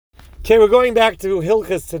Okay, we're going back to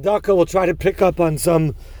Hilchas Tzedakah. We'll try to pick up on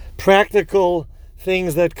some practical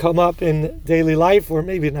things that come up in daily life, or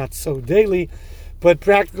maybe not so daily, but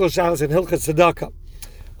practical shalos in Hilchas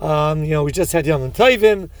Tzedakah. We just had Yom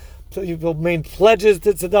Tovim. People made pledges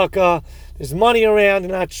to Tzedakah. There's money around.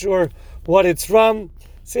 I'm not sure what it's from.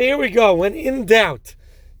 So here we go. When in doubt,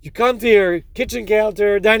 you come to your kitchen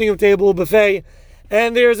counter, dining room table, buffet,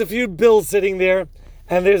 and there's a few bills sitting there,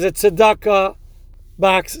 and there's a Tzedakah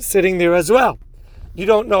box sitting there as well. You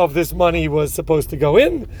don't know if this money was supposed to go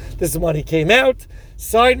in, this money came out,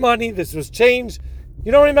 side money, this was change.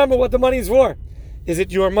 You don't remember what the money's for. Is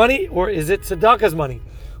it your money or is it tzedakah's money?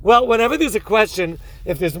 Well, whenever there's a question,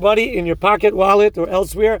 if there's money in your pocket, wallet, or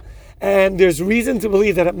elsewhere, and there's reason to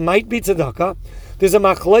believe that it might be tzedakah, there's a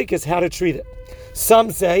machlokes how to treat it. Some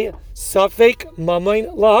say, safek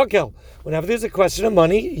mamain lahakel. Whenever there's a question of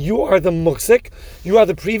money, you are the muksik, you are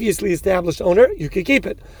the previously established owner, you can keep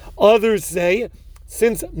it. Others say,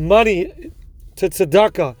 since money to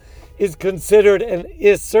tzedakah is considered an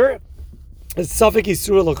isser, a safek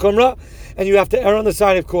isur l'chumra, and you have to err on the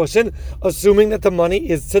side of caution, assuming that the money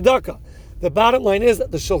is tzedakah. The bottom line is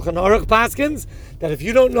the Shulchan Aruch paskins that if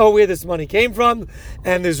you don't know where this money came from,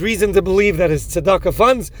 and there's reason to believe that it's tzedakah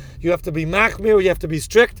funds, you have to be machmir, you have to be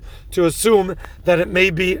strict to assume that it may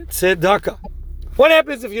be tzedakah. What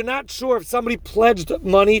happens if you're not sure if somebody pledged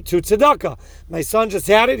money to tzedakah? My son just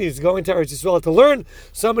had it, he's going to Eretz Yisrael to learn,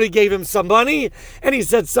 somebody gave him some money, and he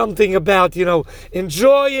said something about,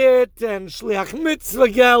 enjoy it, and shliach mitzvah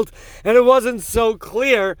geld, and it wasn't so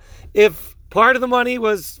clear if part of the money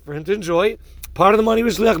was for him to enjoy, part of the money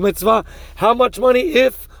was shliach mitzvah, how much money,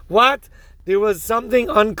 if, what? There was something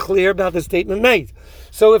unclear about the statement made.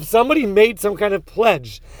 So if somebody made some kind of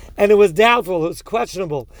pledge, and it was doubtful, it was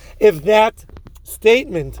questionable, if that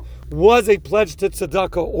statement was a pledge to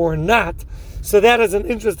tzedakah or not, so that is an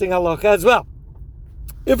interesting halacha as well.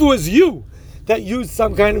 If it was you that used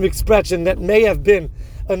some kind of expression that may have been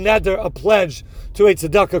a neder, a pledge to a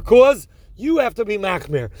tzedakah cause, you have to be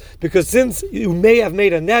machmir, because since you may have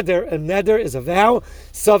made a neder is a vow,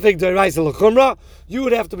 safek d'oraisa l'chumra, you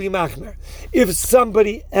would have to be machmir. If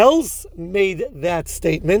somebody else made that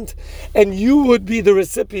statement, and you would be the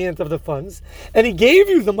recipient of the funds, and he gave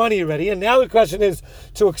you the money already, and now the question is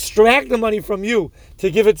to extract the money from you to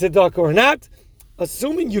give it tzedakah or not,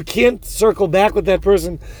 assuming you can't circle back with that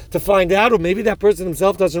person to find out, or maybe that person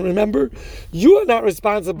himself doesn't remember, you are not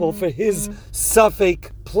responsible for his safek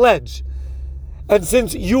pledge. And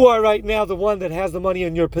since you are right now the one that has the money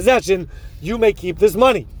in your possession, you may keep this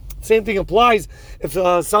money. Same thing applies if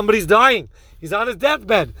somebody's dying. He's on his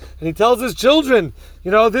deathbed, and he tells his children,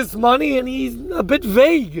 this money, and he's a bit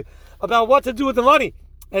vague about what to do with the money.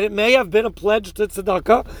 And it may have been a pledge to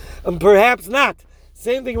tzedakah, and perhaps not.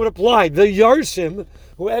 Same thing would apply. The Yarshim,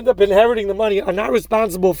 who end up inheriting the money, are not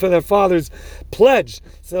responsible for their father's pledge.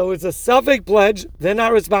 So it's a safek pledge. They're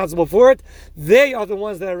not responsible for it. They are the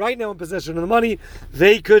ones that are right now in possession of the money.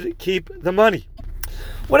 They could keep the money.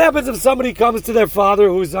 What happens if somebody comes to their father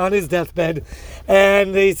who's on his deathbed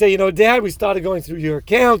and they say, Dad, we started going through your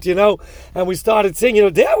account, and we started saying,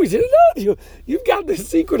 Dad, we didn't know you've got this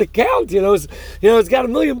secret account, it's got $1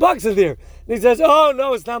 million in there. And he says, oh,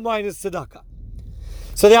 no, it's not mine, it's tzedakah.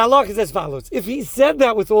 So the halakha is as follows. If he said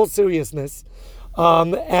that with all seriousness,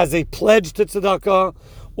 as a pledge to tzedakah,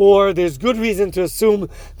 or there's good reason to assume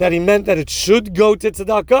that he meant that it should go to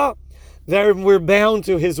tzedakah, then we're bound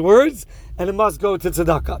to his words, and it must go to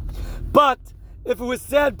tzedakah. But if it was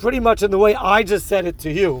said pretty much in the way I just said it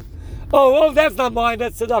to you, oh, that's not mine,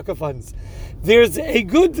 that's tzedakah funds, there's a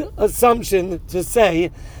good assumption to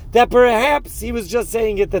say that perhaps he was just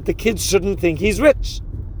saying it that the kids shouldn't think he's rich.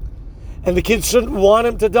 And the kids shouldn't want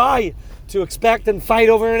him to die, to expect and fight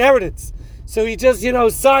over inheritance. So he just,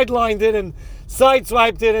 sidelined it and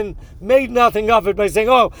sideswiped it and made nothing of it by saying,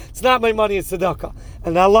 oh, it's not my money, it's tzedakah.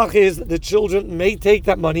 And the halakha is the children may take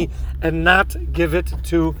that money and not give it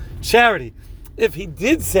to charity. If he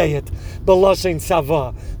did say it, b'lashon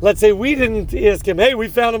sava, let's say we didn't ask him, hey, we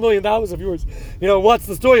found $1 million of yours, what's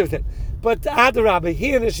the story with it? But Adarabah,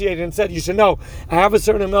 he initiated and said, you should know, I have a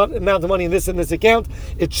certain amount of money in this account.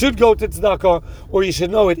 It should go to tzedakah, or you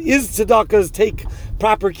should know it is tzedakah's, take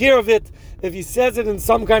proper care of it. If he says it in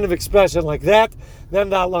some kind of expression like that,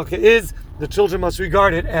 then the halakha is, the children must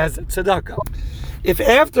regard it as tzedakah. If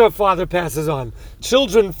after a father passes on,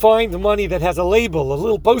 children find money that has a label, a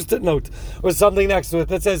little post-it note, or something next to it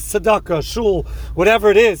that says tzedakah, shul,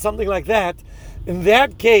 whatever it is, something like that, in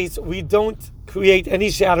that case, we don't create any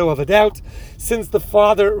shadow of a doubt, since the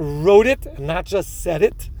father wrote it and not just said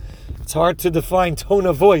it. It's hard to define tone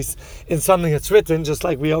of voice in something that's written, just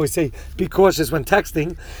like we always say, be cautious when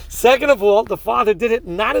texting. Second of all, the father did it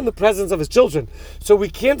not in the presence of his children. So we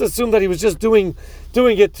can't assume that he was just doing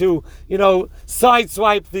it to,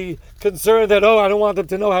 sideswipe the concern that, I don't want them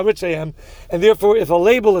to know how rich I am. And therefore, if a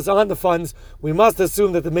label is on the funds, we must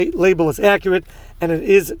assume that the label is accurate and it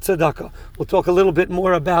is tzedakah. We'll talk a little bit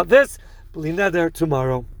more about this, b'li neder,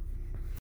 tomorrow.